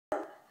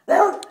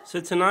So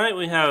tonight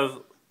we have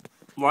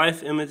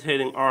life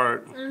imitating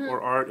art,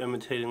 or art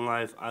imitating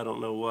life, I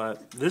don't know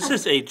what. This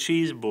is a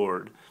cheese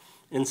board,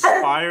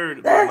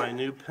 inspired by my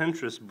new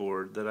Pinterest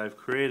board that I've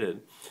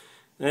created.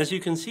 And as you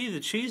can see, the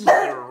cheeses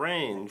are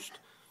arranged,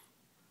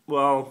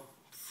 well,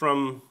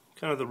 from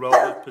kind of the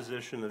relative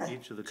position of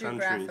each of the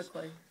countries.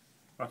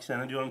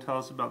 Roxana, do you want to tell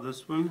us about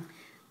this one?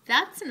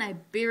 That's an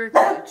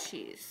Iberico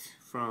cheese.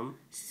 From?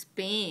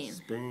 Spain.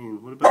 Spain.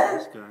 What about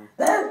this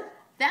guy?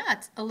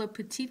 That's a Le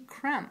Petit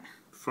Crème.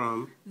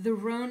 From? The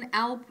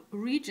Rhône-Alpes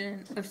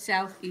region of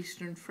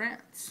southeastern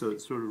France. So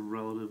it's sort of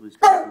relatively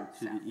speaking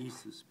to the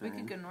east of Spain. We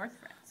could go North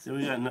France. Then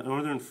we got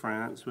northern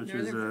France, which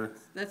is a...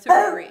 That's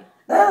a brie.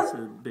 That's a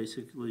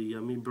basically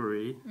yummy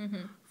brie.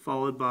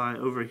 Followed by,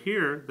 over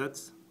here,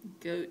 that's...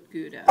 Goat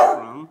Gouda.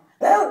 From?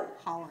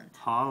 Holland.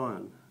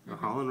 Holland. The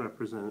Holland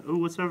represented. Oh,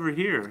 what's over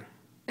here?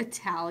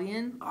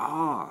 Italian.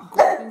 Ah.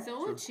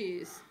 Gorgonzola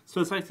cheese.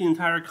 So it's like the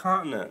entire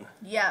continent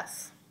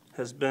Yes.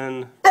 has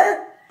been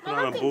put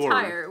on a board. Not the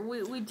entire.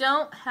 We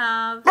don't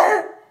have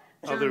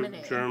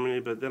Germany. Germany,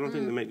 but they don't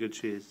think they make good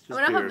cheese. Just We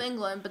don't beer. have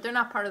England, but they're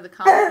not part of the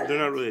continent. They're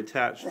not really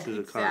attached to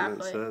the continent,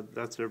 Exactly. so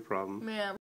that's their problem. Yeah.